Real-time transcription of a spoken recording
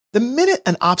The minute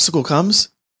an obstacle comes,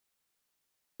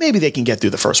 maybe they can get through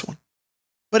the first one.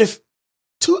 But if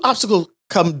two obstacles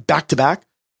come back to back,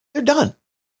 they're done.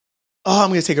 Oh, I'm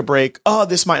going to take a break. Oh,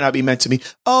 this might not be meant to me.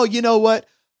 Oh, you know what?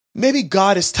 Maybe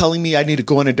God is telling me I need to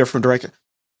go in a different direction.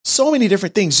 So many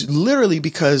different things, literally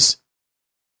because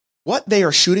what they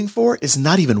are shooting for is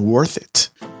not even worth it.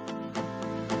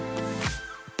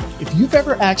 If you've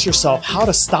ever asked yourself how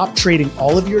to stop trading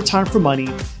all of your time for money,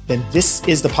 then this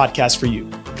is the podcast for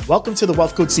you. Welcome to the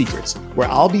Wealth Code Secrets, where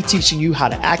I'll be teaching you how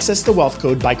to access the wealth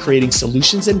code by creating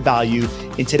solutions and value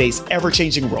in today's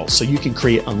ever-changing world so you can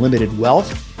create unlimited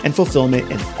wealth and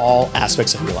fulfillment in all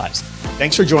aspects of your lives.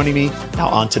 Thanks for joining me. Now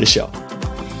on to the show.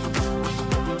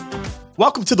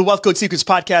 Welcome to the Wealth Code Secrets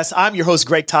podcast. I'm your host,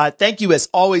 Greg Todd. Thank you as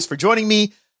always for joining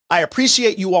me. I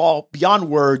appreciate you all beyond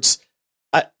words.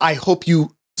 I hope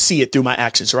you see it through my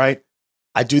actions, right?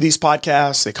 I do these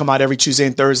podcasts. They come out every Tuesday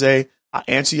and Thursday. I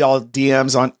answer y'all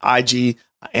DMs on IG.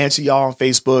 I answer y'all on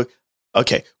Facebook.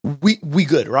 Okay, we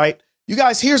good, right? You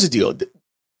guys, here's the deal.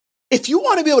 If you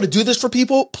want to be able to do this for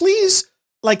people, please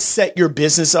set your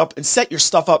business up and set your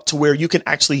stuff up to where you can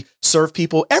actually serve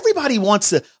people. Everybody wants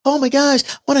to, oh my gosh,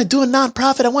 I want to do a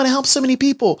nonprofit. I want to help so many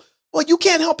people. Well, you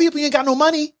can't help people. You ain't got no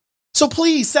money. So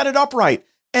please set it up right.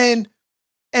 And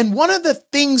one of the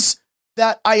things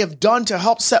that I have done to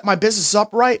help set my business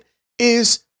up right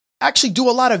is actually do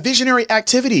a lot of visionary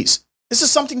activities. This is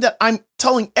something that I'm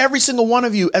telling every single one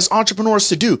of you as entrepreneurs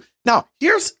to do. Now,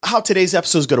 here's how today's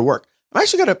episode is going to work. I'm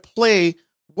actually going to play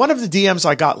one of the DMs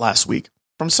I got last week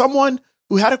from someone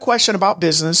who had a question about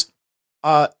business.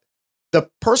 The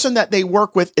person that they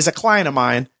work with is a client of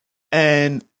mine,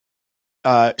 and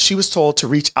she was told to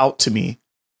reach out to me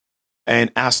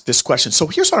and ask this question. So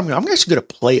here's what I'm actually going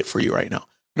to play it for you right now.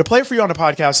 I'm going to play it for you on the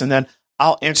podcast, and then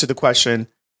I'll answer the question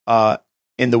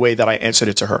in the way that I answered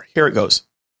it to her. Here it goes.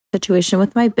 Situation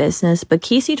with my business, but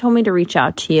Casey told me to reach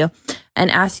out to you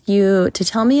and ask you to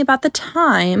tell me about the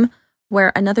time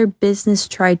where another business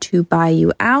tried to buy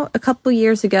you out a couple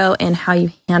years ago and how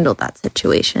you handled that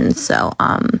situation. So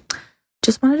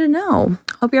just wanted to know.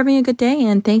 Hope you're having a good day,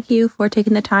 and thank you for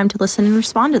taking the time to listen and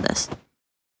respond to this.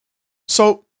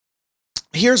 So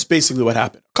here's basically what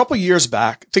happened. A couple years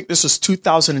back, I think this was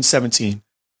 2017,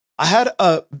 I had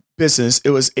a business. It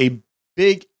was a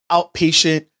big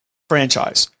outpatient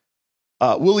franchise.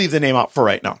 We'll leave the name out for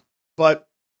right now. But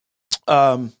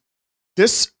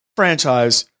this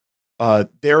franchise,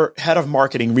 their head of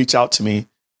marketing reached out to me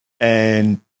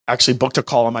and actually booked a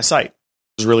call on my site. It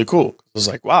was really cool. I was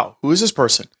like, wow, who is this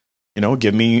person?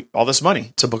 Give me all this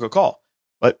money to book a call.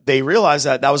 But they realized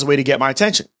that was a way to get my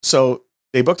attention. So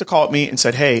they booked a call with me and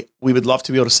said, hey, we would love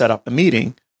to be able to set up a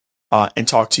meeting and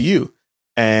talk to you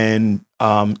and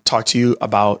talk to you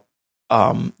about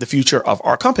the future of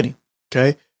our company.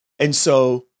 Okay. And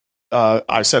so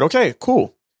I said, okay,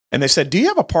 cool. And they said, do you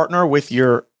have a partner with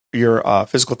your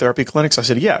physical therapy clinics? I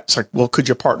said, yeah. It's like, well, could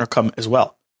your partner come as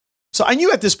well? So I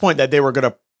knew at this point that they were going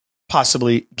to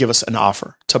possibly give us an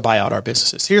offer to buy out our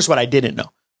businesses. Here's what I didn't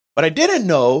know. What I didn't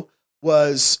know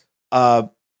was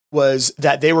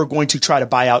that they were going to try to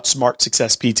buy out Smart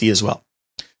Success PT as well.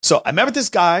 So I met with this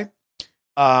guy,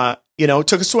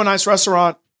 took us to a nice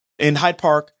restaurant in Hyde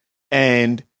Park,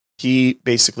 and he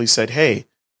basically said, hey,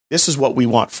 this is what we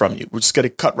want from you. We're just going to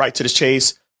cut right to the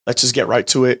chase. Let's just get right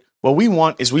to it. What we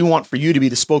want for you to be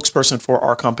the spokesperson for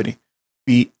our company.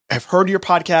 We have heard your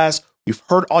podcast. We've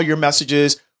heard all your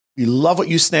messages. We love what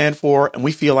you stand for, and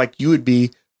we feel like you would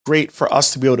be great for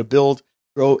us to be able to build,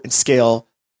 grow, and scale.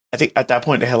 I think at that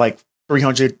point they had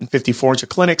 350, 400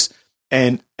 clinics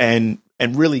and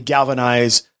really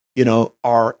galvanize,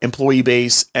 our employee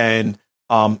base and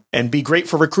be great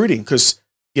for recruiting because,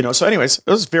 so anyways, it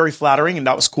was very flattering and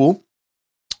that was cool.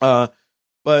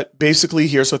 But basically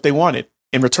here's what they wanted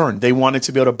in return. They wanted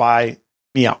to be able to buy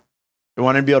me out. They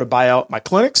wanted to be able to buy out my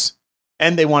clinics,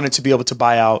 and they wanted to be able to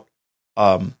buy out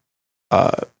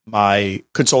my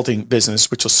consulting business,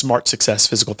 which was Smart Success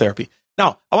Physical Therapy.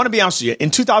 Now, I want to be honest with you.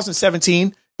 In 2017,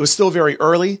 it was still very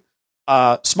early.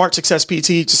 Smart Success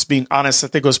PT, just being honest, I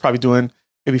think it was probably doing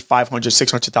maybe $500,000,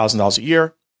 $600,000 a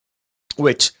year,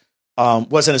 which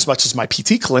wasn't as much as my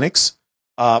PT clinics.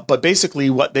 But basically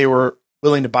what they were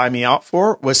willing to buy me out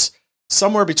for was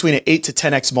somewhere between an 8 to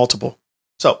 10x multiple.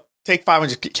 So take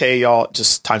 500K, y'all,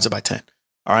 just times it by 10.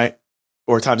 All right.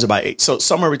 Or times it by 8. So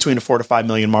somewhere between the 4 to 5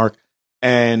 million mark.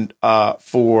 And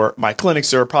for my clinics,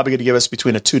 they're probably going to give us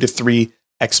between a 2 to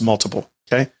 3x multiple.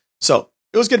 Okay. So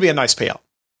it was going to be a nice payout.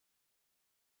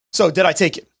 So did I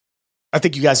take it? I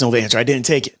think you guys know the answer. I didn't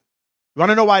take it. You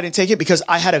want to know why I didn't take it? Because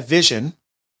I had a vision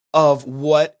of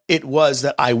what it was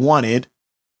that I wanted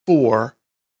for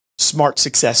Smart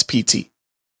Success PT.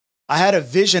 I had a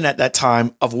vision at that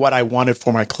time of what I wanted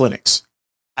for my clinics.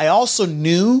 I also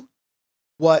knew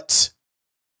what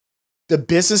the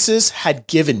businesses had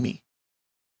given me.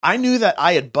 I knew that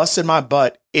I had busted my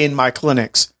butt in my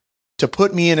clinics to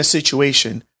put me in a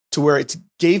situation to where it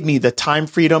gave me the time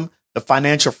freedom, the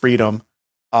financial freedom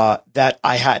that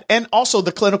I had, and also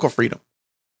the clinical freedom.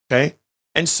 Okay.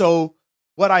 And so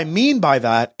what I mean by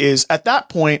that is at that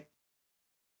point,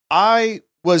 I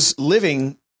was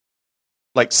living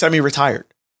like semi-retired.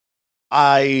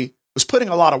 I was putting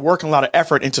a lot of work and a lot of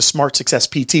effort into Smart Success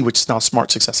PT, which is now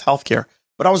Smart Success Healthcare,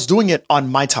 but I was doing it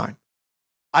on my time.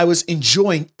 I was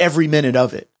enjoying every minute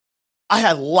of it. I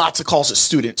had lots of calls with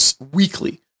students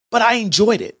weekly, but I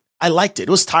enjoyed it. I liked it. It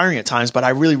was tiring at times, but I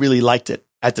really, really liked it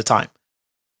at the time.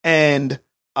 And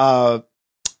I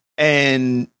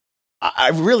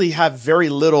really have very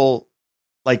little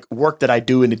like work that I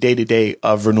do in the day-to-day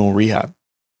of renewal rehab.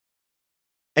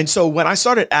 And so when I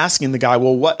started asking the guy,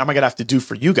 well, what am I going to have to do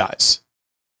for you guys?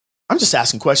 I'm just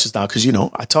asking questions now because,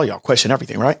 I tell you, I'll question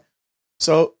everything, right?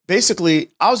 So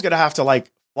basically, I was going to have to like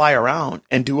fly around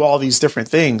and do all these different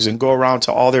things and go around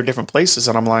to all their different places.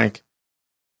 And I'm like,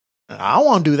 I don't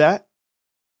want to do that.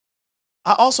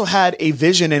 I also had a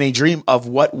vision and a dream of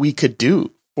what we could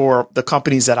do for the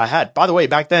companies that I had. By the way,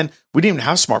 back then, we didn't even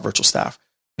have Smart Virtual Staff.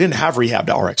 We didn't have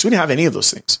Rehab.Rx. We didn't have any of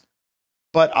those things.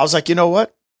 But I was like, you know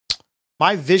what?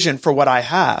 My vision for what I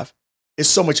have is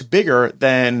so much bigger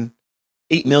than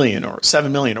 8 million or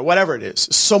 7 million or whatever it is.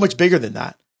 It's so much bigger than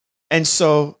that. And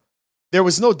so there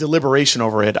was no deliberation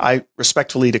over it. I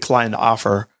respectfully declined the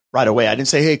offer right away. I didn't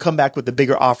say, hey, come back with the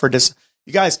bigger offer.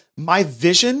 You guys, my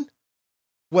vision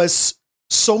was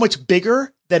so much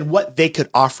bigger than what they could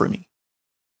offer me.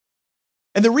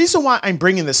 And the reason why I'm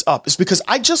bringing this up is because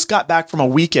I just got back from a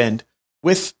weekend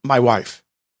with my wife,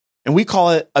 and we call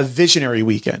it a visionary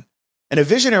weekend. And a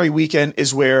visionary weekend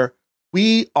is where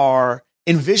we are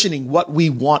envisioning what we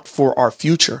want for our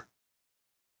future,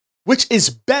 which is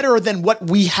better than what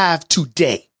we have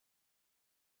today.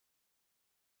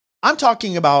 I'm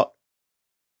talking about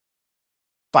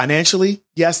financially.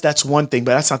 Yes, that's one thing,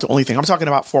 but that's not the only thing. I'm talking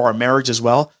about for our marriage as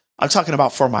well. I'm talking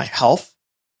about for my health.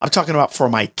 I'm talking about for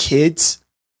my kids.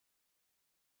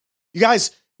 You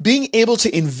guys, being able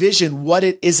to envision what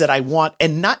it is that I want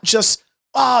and not just,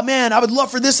 oh man, I would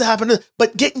love for this to happen,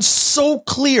 but getting so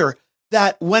clear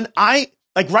that when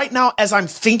like right now, as I'm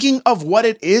thinking of what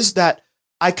it is that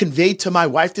I conveyed to my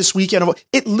wife this weekend,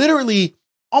 it literally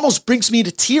almost brings me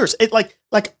to tears. It like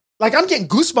I'm getting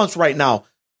goosebumps right now.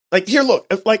 Like here,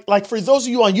 look, like for those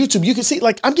of you on YouTube, you can see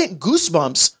like I'm getting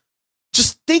goosebumps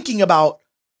just thinking about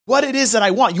what it is that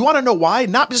I want. You want to know why?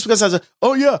 Not just because I was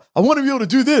oh yeah, I want to be able to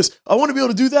do this. I want to be able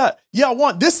to do that. Yeah, I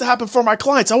want this to happen for my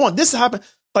clients. I want this to happen.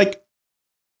 Like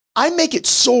I make it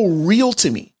so real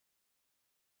to me.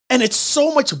 And it's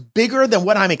so much bigger than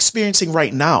what I'm experiencing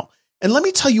right now. And let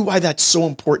me tell you why that's so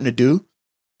important to do.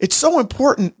 It's so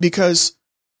important because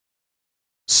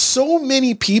so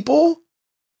many people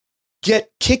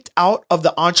get kicked out of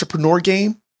the entrepreneur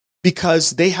game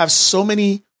because they have so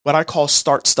many what I call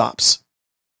start stops,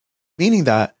 meaning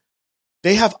that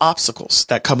they have obstacles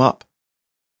that come up.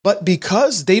 But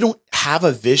because they don't have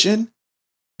a vision,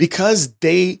 because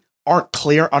they aren't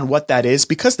clear on what that is,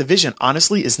 because the vision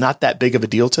honestly is not that big of a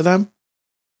deal to them,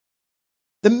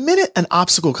 the minute an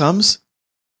obstacle comes,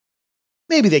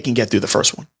 maybe they can get through the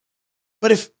first one.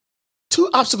 But if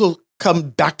two obstacles come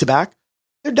back to back,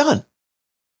 they're done.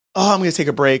 Oh, I'm going to take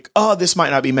a break. Oh, this might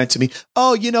not be meant to me.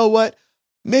 Oh, you know what?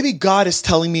 Maybe God is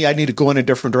telling me I need to go in a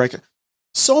different direction.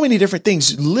 So many different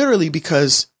things, literally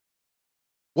because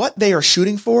what they are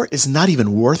shooting for is not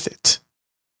even worth it.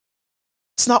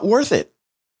 It's not worth it.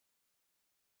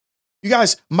 You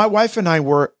guys, my wife and I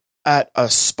were at a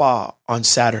spa on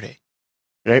Saturday,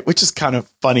 right? Which is kind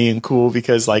of funny and cool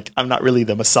because like, I'm not really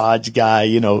the massage guy,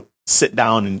 sit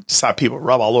down and just have people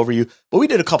rub all over you. But we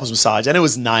did a couples massage and it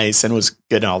was nice and it was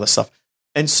good and all this stuff.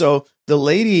 And so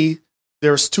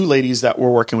there's two ladies that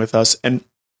were working with us and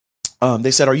they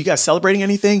said, are you guys celebrating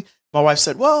anything? My wife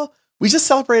said, well, we just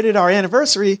celebrated our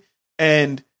anniversary.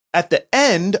 And at the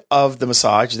end of the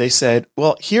massage, they said,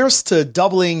 well, here's to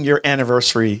doubling your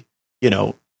anniversary,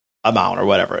 amount or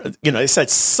whatever. They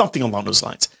said something along those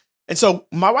lines. And so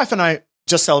my wife and I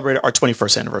just celebrated our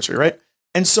 21st anniversary, right?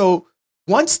 And so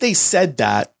once they said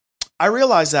that, I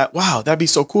realized that, wow, that'd be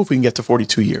so cool if we can get to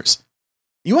 42 years.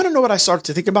 You want to know what I started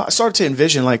to think about? I started to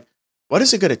envision, like, what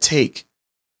is it going to take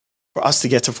for us to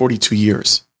get to 42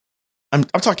 years? I'm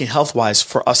talking health-wise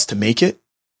for us to make it.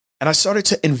 And I started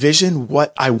to envision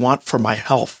what I want for my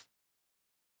health.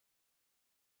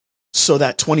 so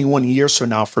that 21 years from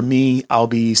now, for me, I'll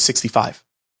be 65.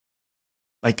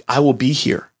 Like I will be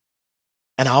here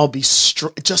and I'll be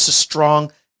just as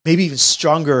strong, maybe even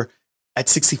stronger at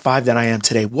 65 than I am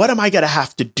today. What am I going to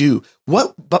have to do?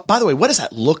 But by the way, what does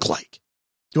that look like?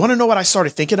 Do you want to know what I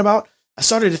started thinking about? I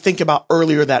started to think about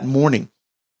earlier that morning.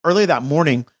 Earlier that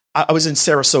morning, I was in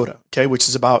Sarasota, okay, which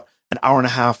is about an hour and a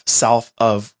half south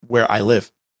of where I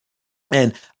live.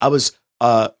 And I was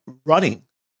running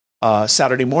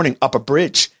Saturday morning up a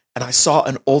bridge, and I saw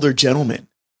an older gentleman.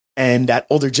 And that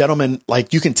older gentleman,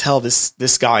 like you can tell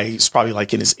this guy, he's probably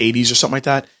like in his 80s or something like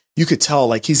that. You could tell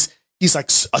like he's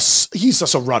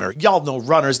just a runner. Y'all know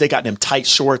runners, they got them tight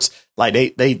shorts, like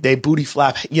they booty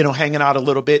flap, hanging out a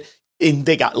little bit. And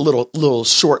they got little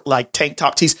short like tank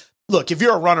top tees. Look, if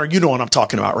you're a runner, you know what I'm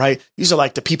talking about, right? These are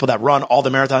like the people that run all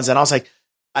the marathons. And I was like,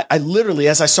 I literally,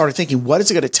 as I started thinking, what is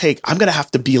it going to take? I'm going to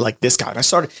have to be like this guy. And I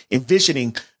started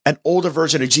envisioning an older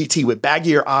version of GT with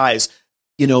baggier eyes,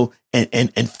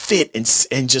 and fit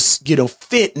and just,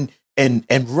 fit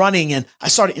and running. And I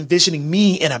started envisioning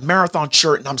me in a marathon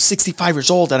shirt, and I'm 65 years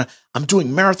old and I'm doing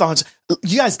marathons.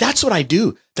 You guys, that's what I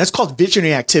do. That's called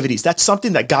visionary activities. That's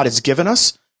something that God has given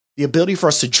us, the ability for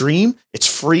us to dream. It's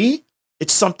free.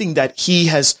 It's something that he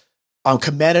has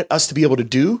commanded us to be able to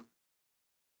do.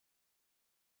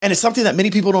 And it's something that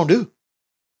many people don't do.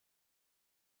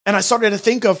 And I started to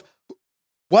think of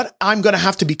what I'm going to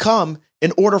have to become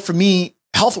in order for me,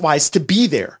 health-wise, to be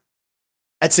there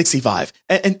at 65.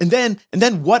 And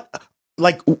then what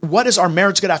is our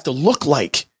marriage going to have to look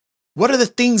like? What are the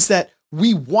things that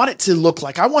we want it to look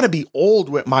like? I want to be old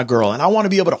with my girl, and I want to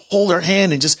be able to hold her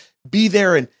hand and just be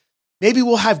there. And maybe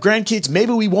we'll have grandkids,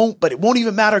 maybe we won't, but it won't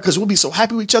even matter because we'll be so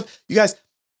happy with each other. You guys,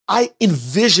 I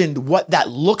envisioned what that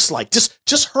looks like.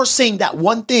 Just her saying that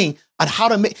one thing on how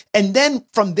to make, and then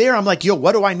from there, I'm like, yo,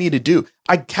 what do I need to do?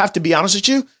 I have to be honest with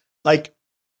you. Like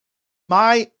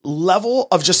my level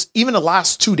of just even the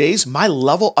last 2 days, my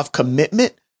level of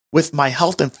commitment with my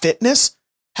health and fitness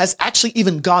has actually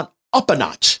even gone up a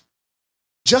notch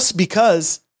just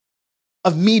because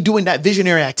of me doing that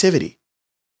visionary activity.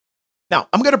 Now,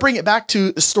 I'm going to bring it back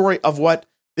to the story of what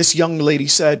this young lady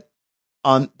said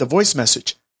on the voice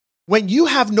message. When you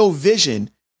have no vision,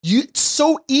 it's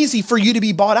so easy for you to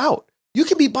be bought out. You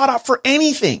can be bought out for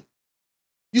anything.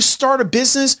 You start a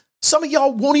business. Some of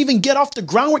y'all won't even get off the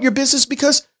ground with your business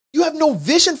because you have no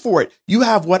vision for it. You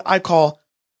have what I call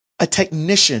a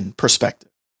technician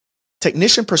perspective.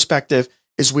 Technician perspective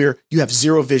is where you have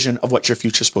zero vision of what your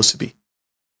future is supposed to be.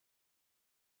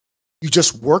 You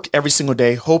just work every single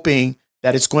day hoping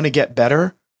that it's going to get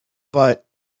better, but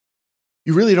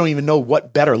you really don't even know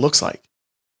what better looks like.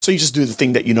 So you just do the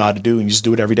thing that you know how to do, and you just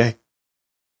do it every day.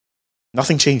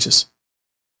 Nothing changes.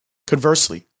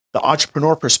 Conversely, the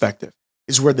entrepreneur perspective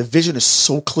is where the vision is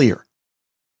so clear.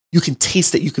 You can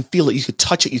taste it, you can feel it, you can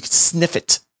touch it, you can sniff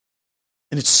it.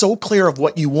 And it's so clear of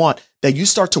what you want that you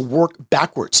start to work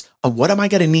backwards on what am I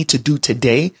going to need to do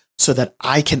today so that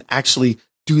I can actually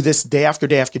do this day after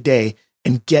day after day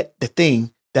and get the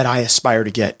thing that I aspire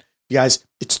to get. You guys,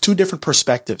 it's two different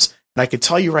perspectives. And I can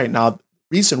tell you right now, the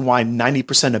reason why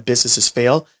 90% of businesses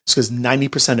fail is because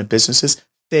 90% of businesses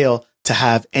fail to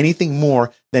have anything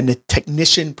more than the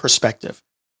technician perspective.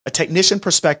 A technician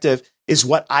perspective is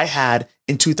what I had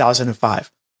in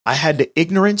 2005. I had the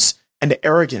ignorance and the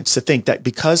arrogance to think that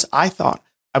because I thought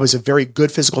I was a very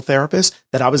good physical therapist,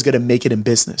 that I was going to make it in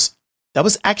business. That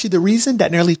was actually the reason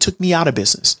that nearly took me out of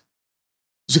business.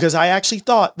 It's because I actually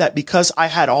thought that because I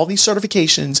had all these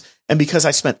certifications and because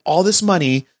I spent all this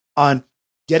money on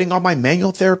getting all my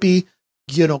manual therapy,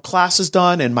 classes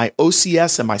done and my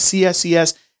OCS and my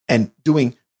CSCS and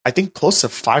doing, I think, close to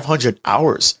 500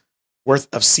 hours worth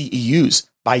of CEUs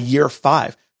by year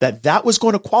 5, that was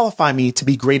going to qualify me to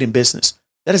be great in business.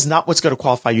 That is not what's going to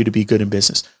qualify you to be good in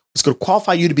business. What's going to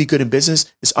qualify you to be good in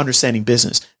business is understanding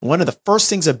business. And one of the first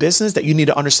things of business that you need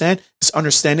to understand is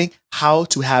understanding how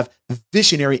to have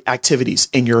visionary activities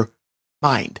in your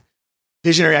mind.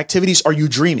 Visionary activities are you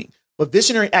dreaming, but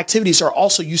visionary activities are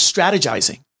also you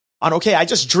strategizing on, okay, I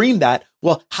just dreamed that.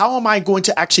 Well, how am I going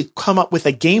to actually come up with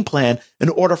a game plan in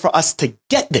order for us to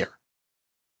get there?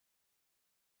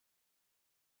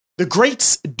 The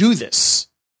greats do this.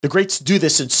 The greats do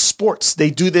this in sports. They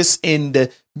do this in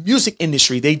the music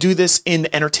industry. They do this in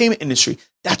the entertainment industry.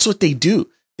 That's what they do.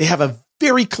 They have a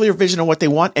very clear vision of what they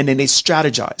want, and then they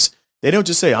strategize. They don't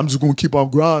just say, I'm just going to keep on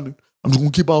grinding. I'm just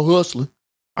going to keep on hustling.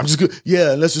 I'm just good.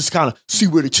 Yeah, let's just kind of see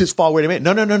where the chips fall, where they make.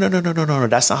 No.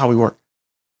 That's not how we work.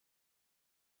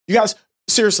 You guys,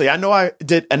 seriously, I know I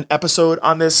did an episode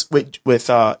on this with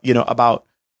about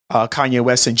Kanye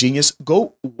West and Genius.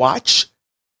 Go watch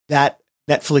that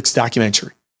Netflix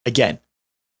documentary again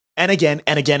and again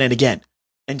and again and again,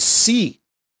 and see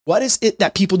what is it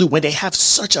that people do when they have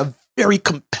such a very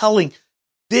compelling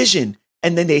vision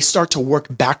and then they start to work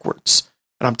backwards.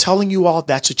 And I'm telling you all,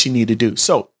 that's what you need to do.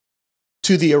 So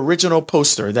to the original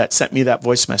poster that sent me that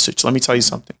voice message, let me tell you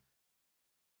something.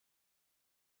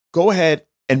 Go ahead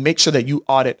and make sure that you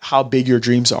audit how big your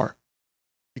dreams are.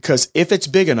 Because if it's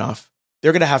big enough,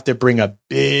 they're going to have to bring a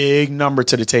big number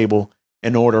to the table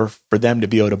in order for them to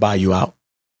be able to buy you out.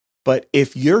 But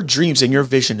if your dreams and your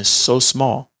vision is so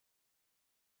small,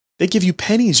 they give you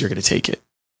pennies, you're going to take it.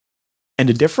 And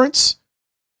the difference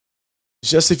is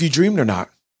just if you dreamed or not.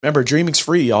 Remember, dreaming's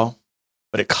free, y'all,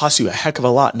 but it costs you a heck of a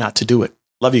lot not to do it.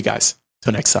 Love you guys.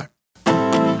 Till next time.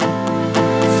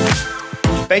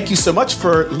 Thank you so much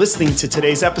for listening to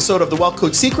today's episode of The Wealth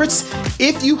Code Secrets.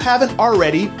 If you haven't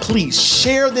already, please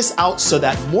share this out so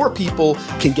that more people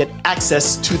can get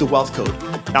access to the Wealth Code.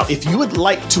 Now, if you would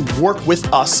like to work with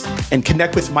us and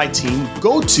connect with my team,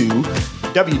 go to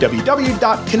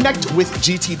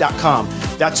www.connectwithgt.com.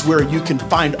 That's where you can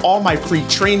find all my free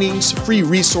trainings, free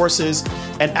resources,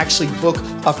 and actually book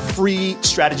a free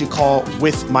strategy call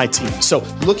with my team. So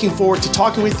looking forward to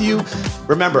talking with you.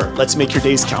 Remember, let's make your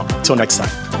days count. Until next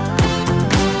time.